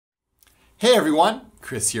Hey everyone,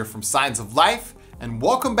 Chris here from Signs of Life, and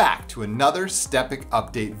welcome back to another Stepic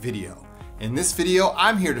update video. In this video,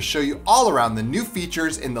 I'm here to show you all around the new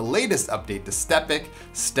features in the latest update to Stepic,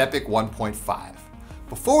 Stepic 1.5.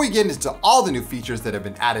 Before we get into all the new features that have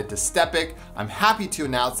been added to Stepic, I'm happy to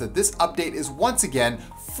announce that this update is once again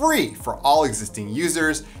free for all existing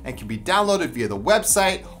users and can be downloaded via the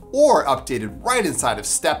website or updated right inside of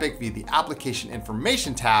Stepic via the application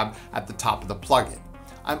information tab at the top of the plugin.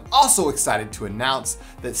 I'm also excited to announce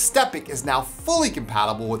that Stepic is now fully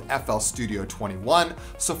compatible with FL Studio 21,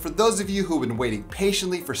 so for those of you who've been waiting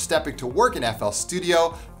patiently for Stepic to work in FL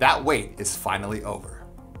Studio, that wait is finally over.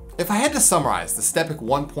 If I had to summarize the Stepic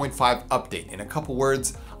 1.5 update in a couple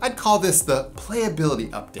words, I'd call this the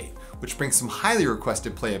playability update, which brings some highly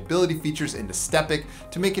requested playability features into Stepic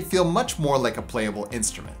to make it feel much more like a playable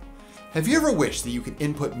instrument. Have you ever wished that you could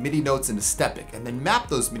input MIDI notes into Stepic and then map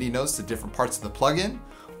those MIDI notes to different parts of the plugin?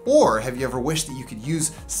 Or have you ever wished that you could use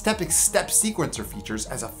Stepic's step sequencer features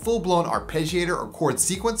as a full-blown arpeggiator or chord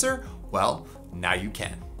sequencer? Well, now you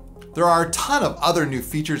can. There are a ton of other new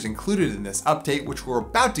features included in this update, which we're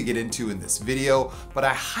about to get into in this video, but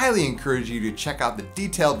I highly encourage you to check out the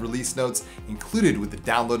detailed release notes included with the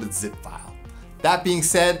downloaded zip file. That being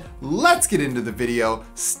said, let's get into the video,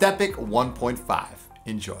 Stepic 1.5.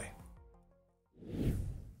 Enjoy.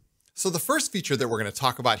 So the first feature that we're going to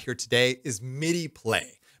talk about here today is MIDI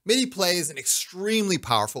Play. MIDI Play is an extremely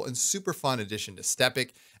powerful and super fun addition to Stepic,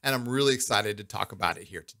 and I'm really excited to talk about it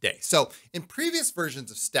here today. So in previous versions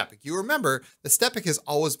of Stepic, you remember that Stepic has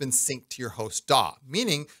always been synced to your host DAW,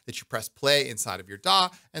 meaning that you press play inside of your DAW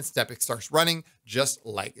and Stepic starts running just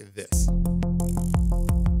like this.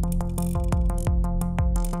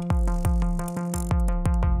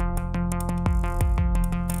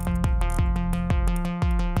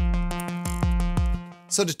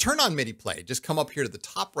 So to turn on MIDI Play, just come up here to the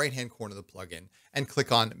top right-hand corner of the plugin and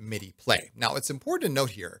click on MIDI Play. Now it's important to note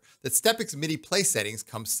here that Stepic's MIDI Play settings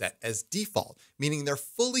come set as default, meaning they're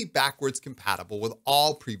fully backwards compatible with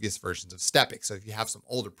all previous versions of Stepic. So if you have some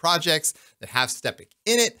older projects that have Stepic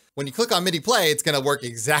in it, when you click on MIDI Play, it's gonna work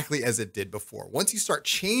exactly as it did before. Once you start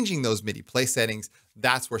changing those MIDI Play settings,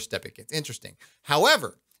 that's where Stepic gets interesting.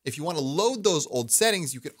 However, if you wanna load those old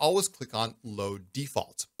settings, you can always click on Load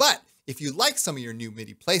Defaults. But if you like some of your new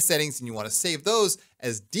MIDI Play settings and you want to save those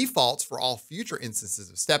as defaults for all future instances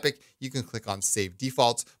of Stepic, you can click on Save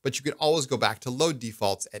Defaults, but you can always go back to Load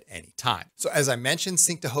Defaults at any time. So as I mentioned,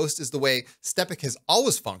 sync to host is the way Stepic has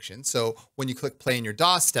always functioned. So when you click play in your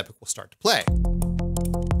DAW, Stepic will start to play.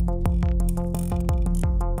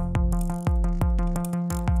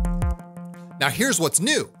 Now here's what's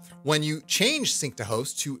new. When you change sync to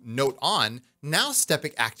host to note on, now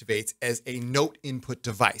Stepic activates as a note input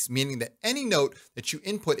device, meaning that any note that you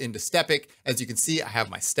input into Stepic, as you can see, I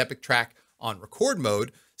have my Stepic track on record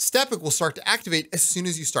mode, Stepic will start to activate as soon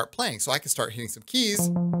as you start playing. So I can start hitting some keys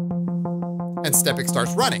and Stepic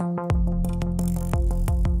starts running.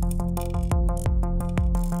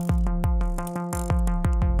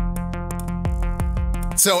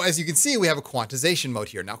 So as you can see, we have a quantization mode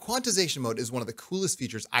here. Now, quantization mode is one of the coolest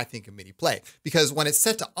features, I think, of MIDI Play, because when it's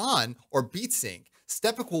set to on or beat sync,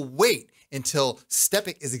 Stepic will wait until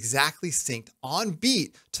Stepic is exactly synced on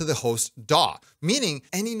beat to the host DAW, meaning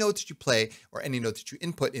any note that you play or any note that you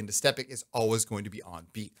input into Stepic is always going to be on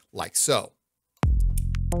beat, like so.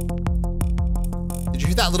 Did you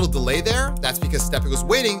hear that little delay there? That's because Stepic was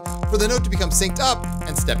waiting for the note to become synced up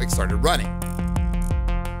and Stepic started running.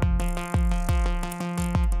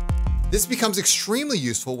 This becomes extremely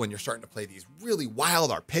useful when you're starting to play these really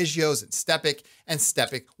wild arpeggios in Stepic, and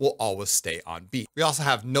Stepic will always stay on beat. We also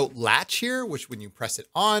have note latch here, which when you press it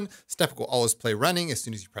on, Stepic will always play running as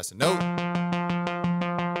soon as you press a note.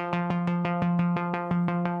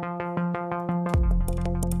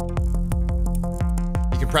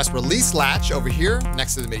 You can press release latch over here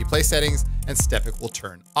next to the MIDI Play settings, and Stepic will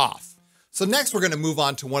turn off. So next we're gonna move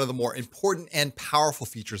on to one of the more important and powerful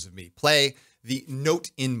features of MIDI Play, the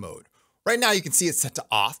note in mode. Right now you can see it's set to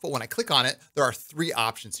off, but when I click on it, there are three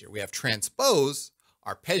options here. We have Transpose,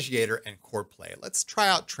 Arpeggiator, and Chord-Play. Let's try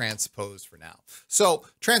out Transpose for now. So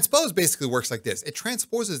Transpose basically works like this. It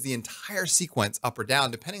transposes the entire sequence up or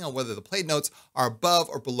down, depending on whether the played notes are above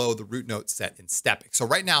or below the root note set in Stepic. So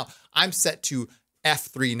right now I'm set to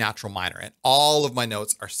F3 natural minor, and all of my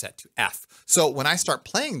notes are set to F. So when I start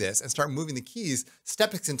playing this and start moving the keys,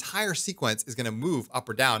 Stepic's entire sequence is gonna move up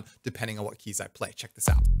or down depending on what keys I play. Check this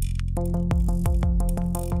out.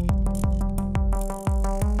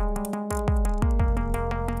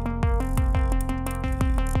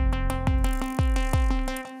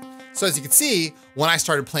 So as you can see, when I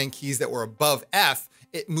started playing keys that were above F,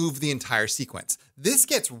 it moved the entire sequence. This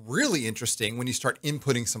gets really interesting when you start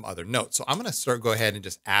inputting some other notes. So I'm going to go ahead and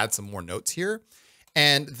just add some more notes here.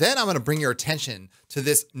 And then I'm going to bring your attention to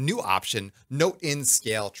this new option, Note in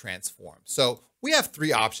Scale Transform. So we have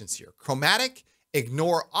three options here: chromatic,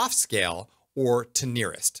 ignore off scale, or to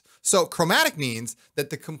nearest. So chromatic means that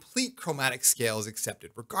the complete chromatic scale is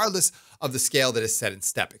accepted, regardless of the scale that is set in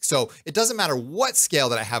Stepic. So it doesn't matter what scale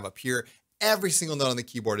that I have up here, every single note on the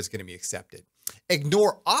keyboard is going to be accepted.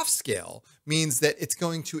 Ignore off scale means that it's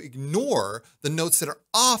going to ignore the notes that are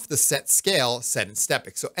off the set scale set in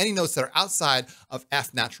Stepic. So any notes that are outside of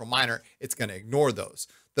F natural minor, it's going to ignore those.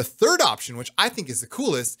 The third option, which I think is the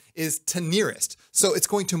coolest, is to nearest. So it's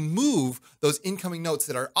going to move those incoming notes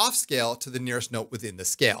that are off scale to the nearest note within the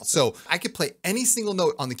scale. So I could play any single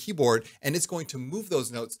note on the keyboard and it's going to move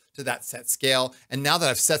those notes to that set scale. And now that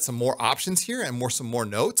I've set some more options here and some more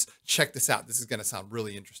notes, check this out. This is going to sound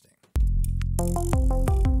really interesting.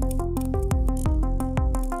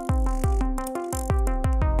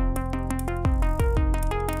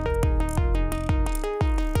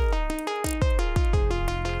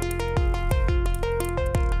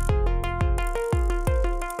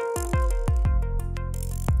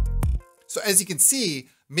 So as you can see,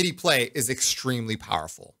 MIDI play is extremely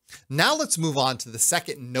powerful. Now let's move on to the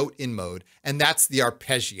second note in mode, and that's the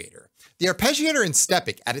arpeggiator. The arpeggiator in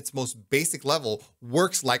Stepic at its most basic level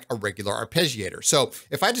works like a regular arpeggiator. So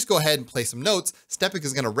if I just go ahead and play some notes, Stepic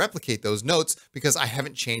is going to replicate those notes because I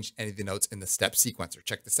haven't changed any of the notes in the step sequencer.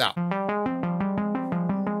 Check this out.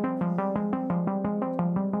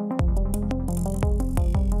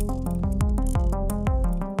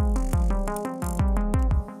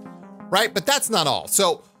 Right, but that's not all.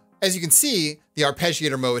 So as you can see, the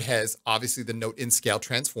arpeggiator mode has obviously the note in scale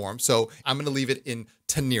transform. So I'm going to leave it in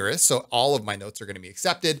to nearest. So all of my notes are going to be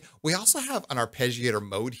accepted. We also have an arpeggiator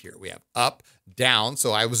mode here. We have up, down.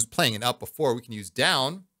 So I was playing an up before. We can use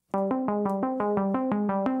down,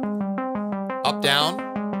 up, down,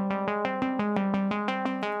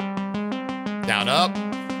 down, up.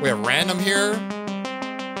 We have random here,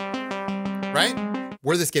 right?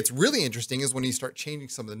 Where this gets really interesting is when you start changing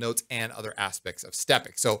some of the notes and other aspects of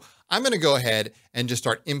Stepic. So I'm going to go ahead and just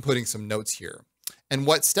start inputting some notes here. And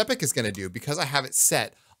what Stepic is going to do, because I have it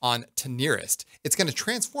set on to nearest, it's going to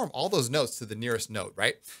transform all those notes to the nearest note,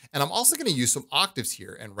 right? And I'm also going to use some octaves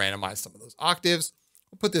here and randomize some of those octaves.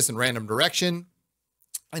 We'll put this in random direction.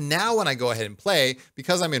 And now when I go ahead and play,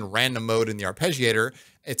 because I'm in random mode in the arpeggiator,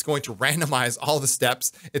 it's going to randomize all the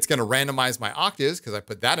steps. It's going to randomize my octaves because I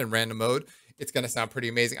put that in random mode. It's going to sound pretty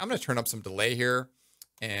amazing. I'm going to turn up some delay here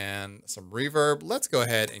and some reverb. Let's go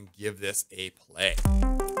ahead and give this a play.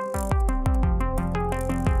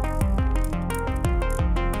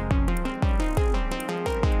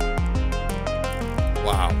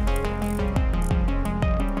 Wow.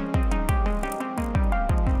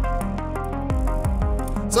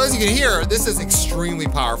 So as you can hear, this is extremely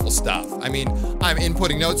powerful stuff. I mean, I'm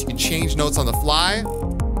inputting notes. You can change notes on the fly.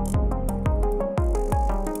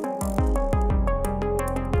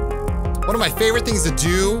 One of my favorite things to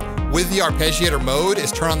do with the arpeggiator mode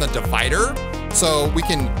is turn on the divider so we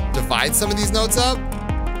can divide some of these notes up.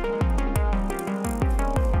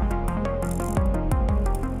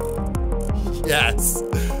 Yes,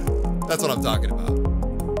 that's what I'm talking about.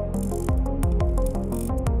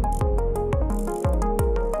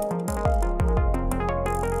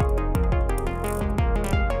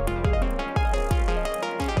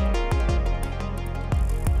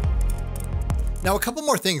 Now, a couple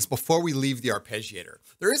more things before we leave the arpeggiator.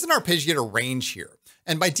 There is an arpeggiator range here,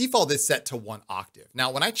 and by default, it's set to 1 octave.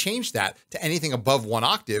 Now, when I change that to anything above 1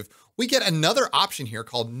 octave, we get another option here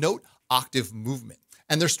called note octave movement.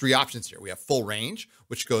 And there's 3 options here. We have full range,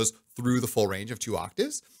 which goes through the full range of 2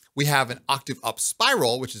 octaves. We have an octave up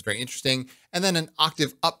spiral, which is very interesting, and then an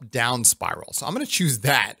octave up down spiral. So I'm going to choose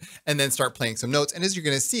that and then start playing some notes. And as you're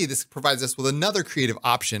going to see, this provides us with another creative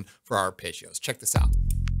option for our arpeggios. Check this out.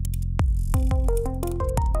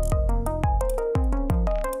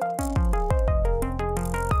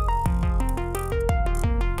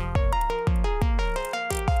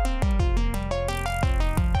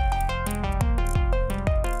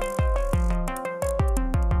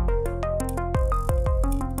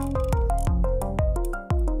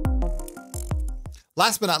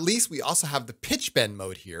 Last but not least, we also have the pitch bend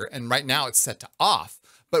mode here, and right now it's set to off,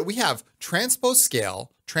 but we have transpose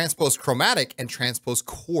scale, transpose chromatic, and transpose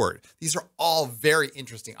chord. These are all very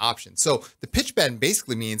interesting options. So the pitch bend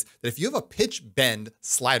basically means that if you have a pitch bend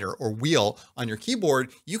slider or wheel on your keyboard,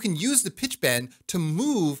 you can use the pitch bend to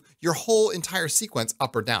move your whole entire sequence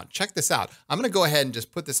up or down. Check this out. I'm going to go ahead and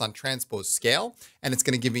just put this on transpose scale, and it's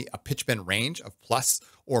going to give me a pitch bend range of plus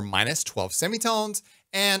or minus 12 semitones.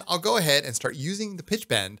 And I'll go ahead and start using the pitch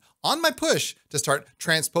bend on my push to start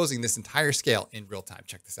transposing this entire scale in real time.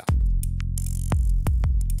 Check this out.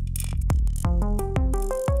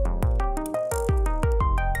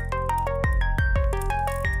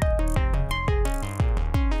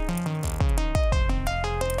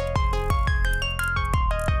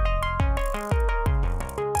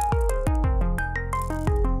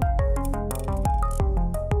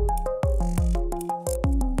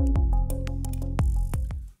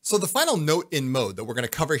 So the final note in mode that we're going to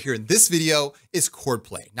cover here in this video is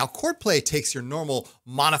Chord-Play. Now Chord-Play takes your normal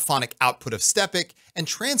monophonic output of Stepic and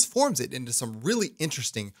transforms it into some really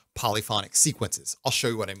interesting polyphonic sequences. I'll show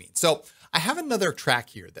you what I mean. So I have another track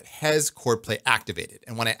here that has Chord-Play activated.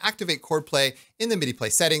 And when I activate Chord-Play in the MIDI Play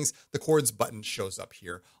settings, the chords button shows up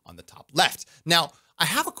here on the top left. Now, I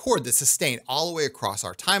have a chord that's sustained all the way across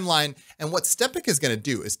our timeline. And what Stepic is going to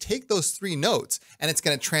do is take those 3 notes and it's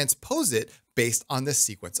going to transpose it based on the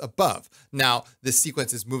sequence above. Now, this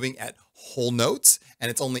sequence is moving at whole notes and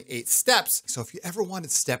it's only 8 steps. So if you ever wanted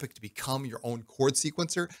Stepic to become your own chord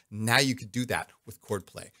sequencer, now you could do that with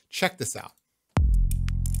Chord-Play. Check this out.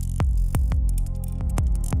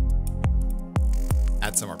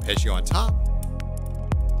 Add some arpeggio on top.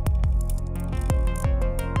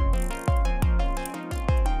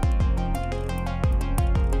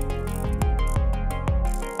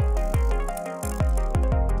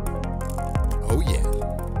 Oh yeah.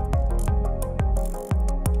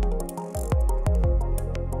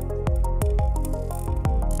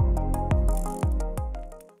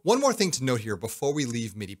 One more thing to note here before we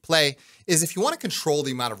leave MIDI Play is if you want to control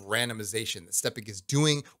the amount of randomization that Stepic is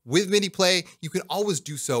doing with MIDI Play, you can always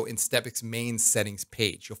do so in Stepic's main settings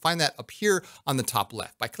page. You'll find that up here on the top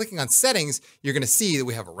left. By clicking on settings, you're going to see that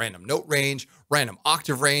we have a random note range, random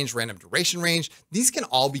octave range, random duration range. These can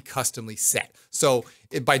all be customly set. So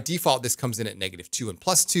by default, this comes in at -2 and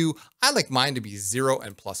 +2. I like mine to be 0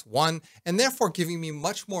 and +1, and therefore giving me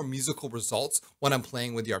much more musical results when I'm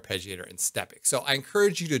playing with the Arpeggiator in Stepic. So I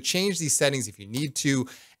encourage you to change these settings if you need to,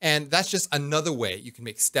 and that's just another way you can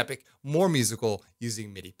make Stepic more musical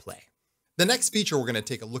using MIDI Play. The next feature we're going to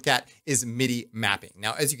take a look at is MIDI Mapping.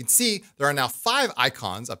 Now, as you can see, there are now 5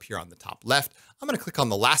 icons up here on the top left. I'm going to click on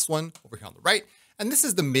the last one over here on the right, and this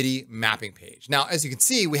is the MIDI Mapping page. Now, as you can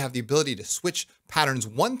see, we have the ability to switch patterns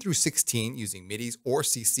 1 through 16 using MIDIs or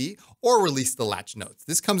CC, or release the latch notes.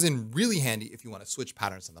 This comes in really handy if you want to switch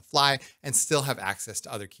patterns on the fly and still have access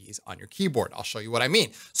to other keys on your keyboard. I'll show you what I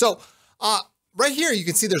mean. So, right here, you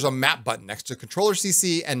can see there's a map button next to controller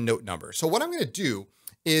CC and note number. So what I'm going to do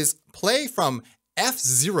is play from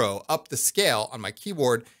F0 up the scale on my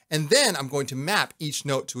keyboard, and then I'm going to map each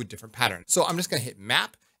note to a different pattern. So I'm just going to hit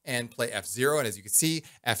map and play F0. And as you can see,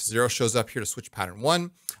 F0 shows up here to switch pattern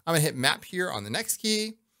 1. I'm going to hit map here on the next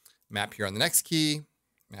key, map here on the next key,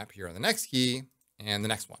 map here on the next key, and the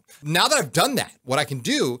next one. Now that I've done that, what I can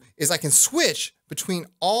do is I can switch between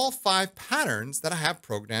all 5 patterns that I have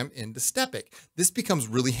programmed into Stepic. This becomes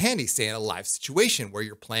really handy, say in a live situation where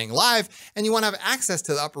you're playing live and you want to have access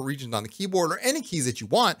to the upper regions on the keyboard or any keys that you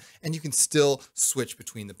want, and you can still switch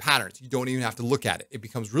between the patterns. You don't even have to look at it. It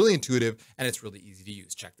becomes really intuitive and it's really easy to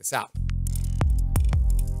use. Check this out.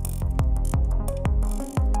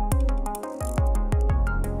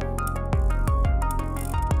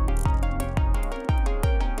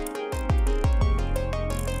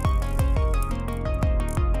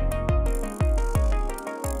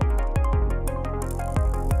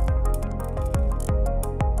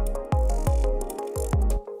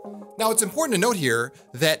 Now, it's important to note here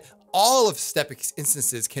that all of Stepic's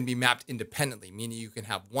instances can be mapped independently, meaning you can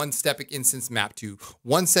have one Stepic instance mapped to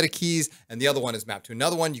one set of keys and the other one is mapped to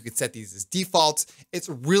another one. You can set these as defaults. It's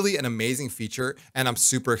really an amazing feature, and I'm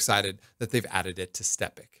super excited that they've added it to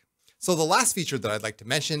Stepic. So the last feature that I'd like to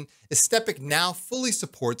mention is Stepic now fully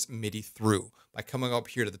supports MIDI Thru. By coming up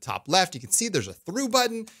here to the top left, you can see there's a Thru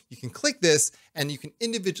button. You can click this and you can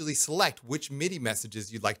individually select which MIDI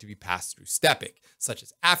messages you'd like to be passed through Stepic, such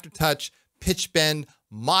as Aftertouch, pitch bend,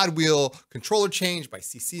 Modwheel, controller change by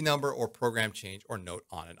CC number, or program change or note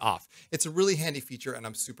on and off. It's a really handy feature, and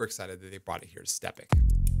I'm super excited that they brought it here to Stepic.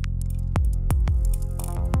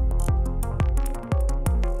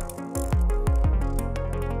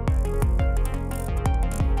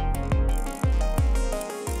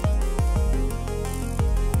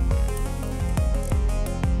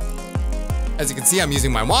 As you can see, I'm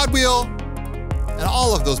using my Modwheel, and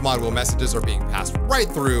all of those Modwheel messages are being passed right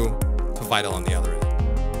through to Vital on the other end.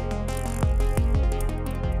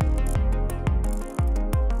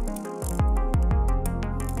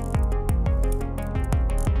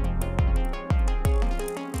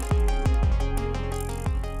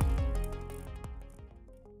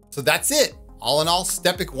 So that's it. All in all,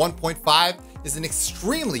 Stepic 1.5 is an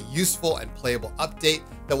extremely useful and playable update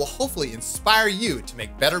that will hopefully inspire you to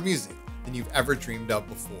make better music than you've ever dreamed of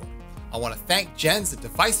before. I want to thank Jens at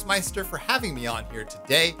Devicemeister for having me on here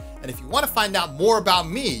today. And if you want to find out more about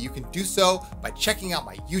me, you can do so by checking out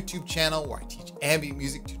my YouTube channel where I teach ambient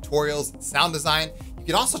music tutorials and sound design. You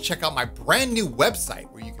can also check out my brand new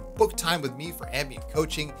website where you can book time with me for ambient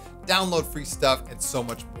coaching, download free stuff, and so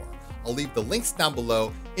much more. I'll leave the links down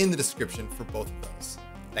below in the description for both of those.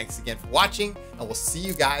 Thanks again for watching, and we'll see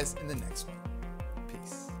you guys in the next one.